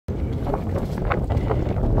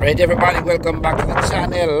Right, everybody, welcome back to the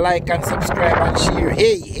channel. Like and subscribe and share.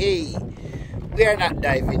 Hey, we are not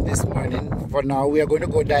diving this morning. For now, we are going to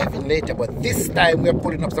go diving later, but this time we are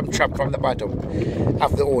pulling up some trap from the bottom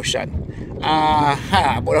of the ocean.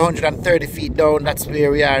 About 130 feet down, that's where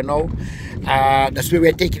we are now. That's where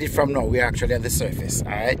we're taking it from now. We're actually on the surface.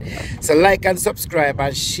 Alright, so like and subscribe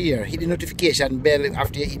and share. Hit the notification bell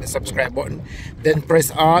after you hit the subscribe button, then press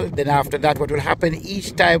all. Then after that, what will happen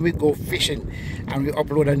each time we go fishing and we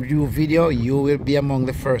upload and view video, you will be among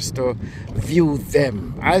the first to view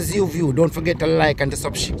them. As you view, don't forget to like and to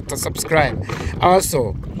subscribe.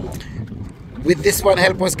 Also, with this one,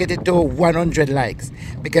 help us get it to 100 likes,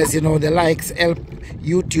 because you know the likes help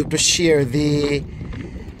YouTube to share the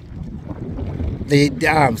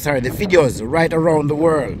videos right around the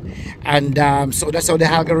world, and so that's how the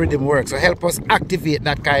algorithm works. So help us activate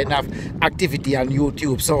that kind of activity on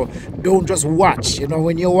YouTube. So don't just watch, you know,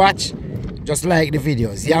 when you watch, just like the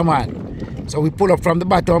videos. Yeah, man. So we pull up from the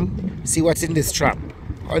bottom, see what's in this trap.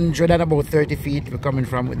 130 feet we're coming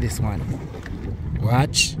from with this one.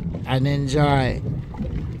 Watch and enjoy.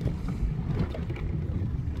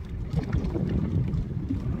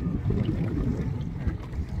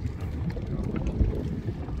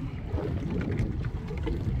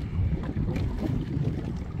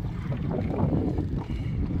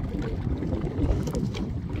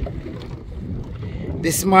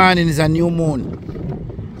 This morning is a new moon.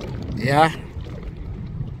 Yeah.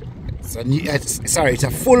 It's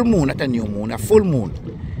a full moon, not a new moon, a full moon.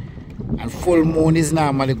 And full moon is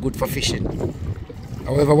normally good for fishing.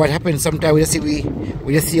 However, what happens sometimes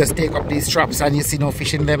we just see us take up these traps and you see no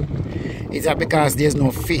fish in them. Is that because there's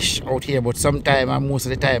no fish out here? But sometimes, and most of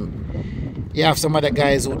the time, you have some other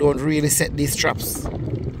guys who don't really set these traps.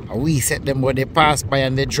 We set them, but they pass by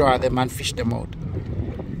and they draw them and fish them out.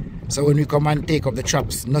 So when we come and take up the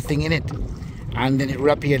traps, nothing in it, and then it will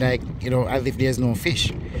appear like, you know, as if there's no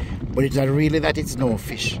fish, but it's not really that it's no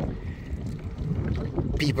fish.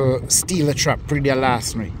 People steal a trap pretty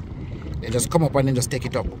larceny. They just come up and then just take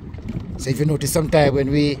it up. So if you notice, sometimes when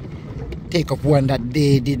we take up one that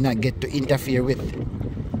they did not get to interfere with,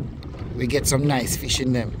 we get some nice fish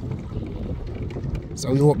in them. So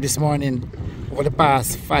we hope this morning, over the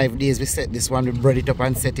past 5 days, we set this one, we brought it up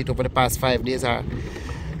and set it over the past 5 days or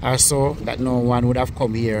so, that no one would have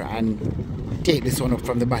come here and take this one up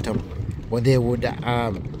from the bottom, but they would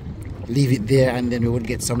leave it there and then we would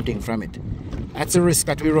get something from it. That's a risk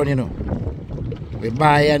that we run, you know. We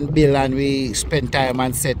buy and build and we spend time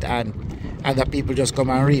and set, and other people just come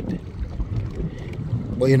and reap.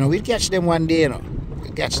 But you know, we'll catch them one day, you know.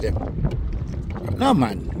 We'll catch them. No,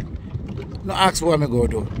 man. No ask where I go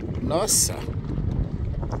to. No, sir.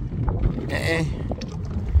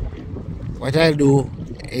 What I'll do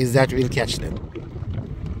is that we'll catch them.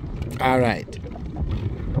 Alright.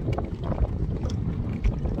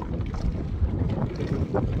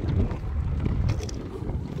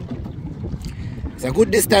 It's a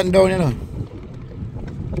good distance down, you know.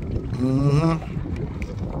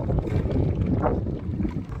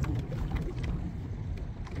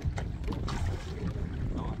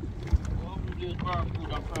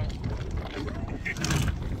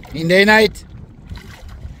 In the night?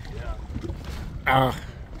 Yeah.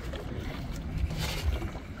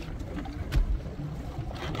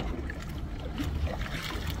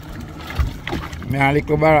 Malik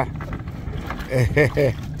Kubara.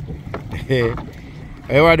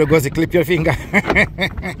 I want to go to clip your finger.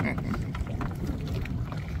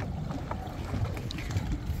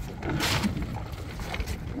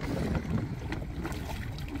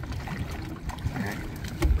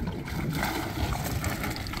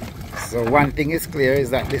 So one thing is clear, is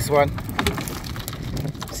that this one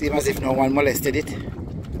seems as if no one molested it.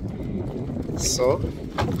 So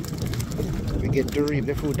we get to reap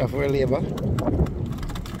the fruit of our labor.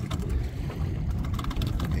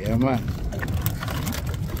 Yeah, man.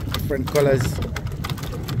 Different colors,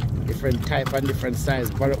 different type and different size.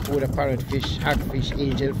 Barracuda, parrotfish, hagfish,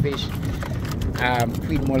 angelfish,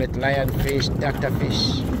 queen mullet, lionfish,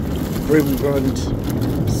 doctorfish, brim grunt,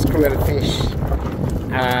 squirrelfish,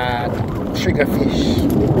 triggerfish.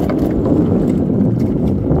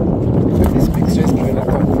 So this mixture is giving a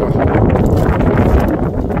fun for.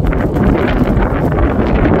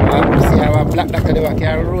 See how a black doctor they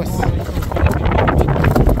can roast.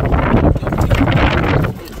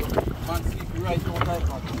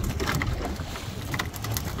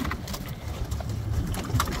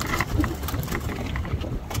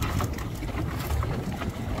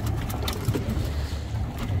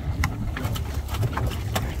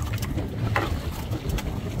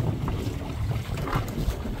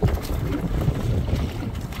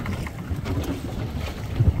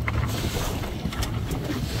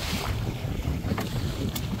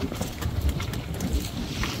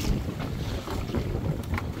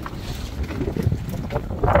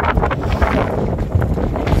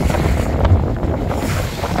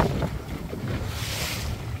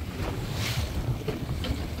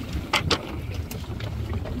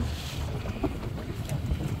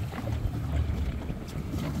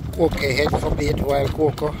 Okay, head for bait wild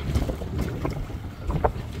cocoa.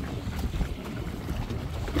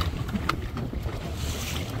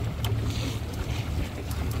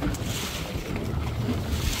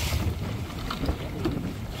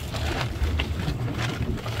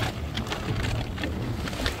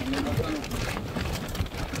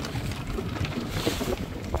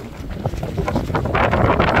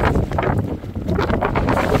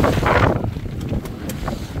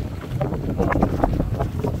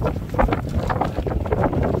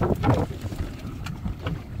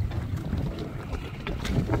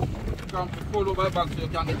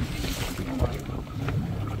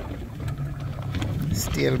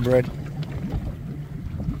 Stale bread.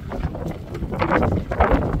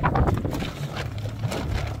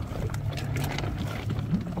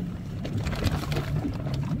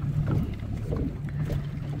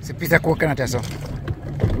 It's a piece of coconut here, so.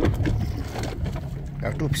 There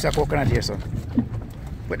are 2 pieces of coconut here, so.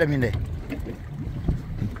 Put them in there.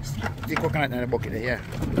 The coconut in the bucket there, yeah.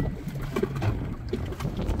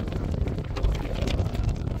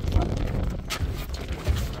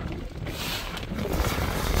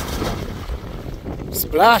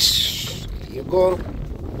 Splash! Here you go.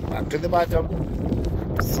 Back to the bottom.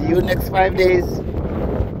 See you next 5 days.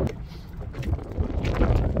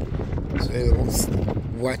 So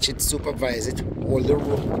watch it, supervise it, hold the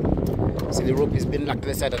rope. See the rope is being locked to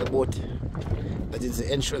the side of the boat. That is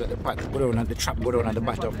to ensure that the pot go down and the trap go down at the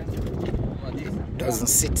bottom. Doesn't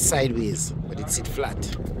sit sideways, but it sits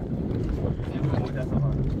flat.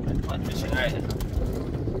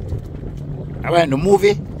 I went to the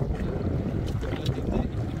movie.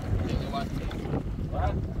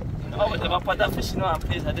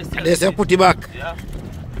 They say put it back. Yeah.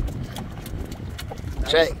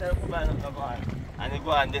 Try.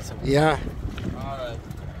 Yeah.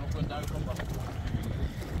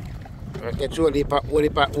 Okay,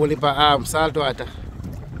 only for salt water.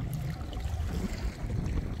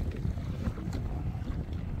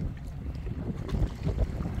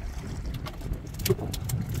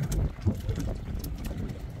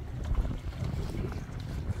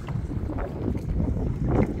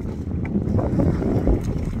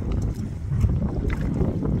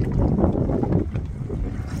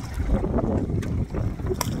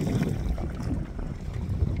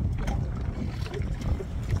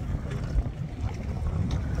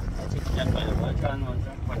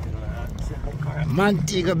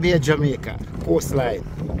 Montego Bay, Jamaica, coastline.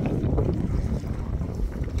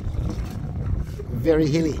 Very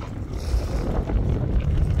hilly.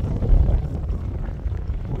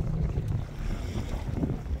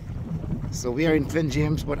 So we are in St.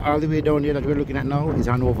 James, but all the way down here that we're looking at now is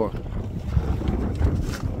Hanover.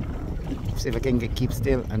 See if I can keep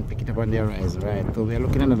still and pick it up on the horizon. Right, so we are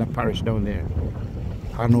looking at another parish down there,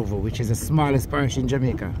 Hanover, which is the smallest parish in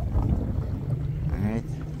Jamaica. Alright.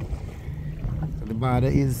 So the border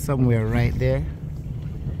is somewhere right there.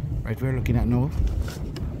 Right, we're looking at now.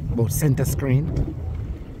 About center screen.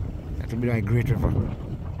 That will be like Great River.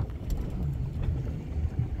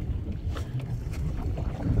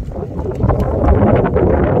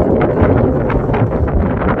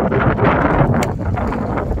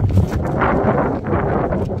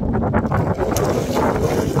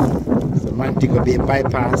 Montego Bay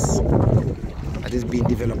bypass that is being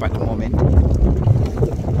developed at the moment,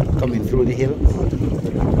 coming through the hill.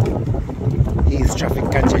 Ease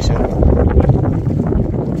traffic congestion.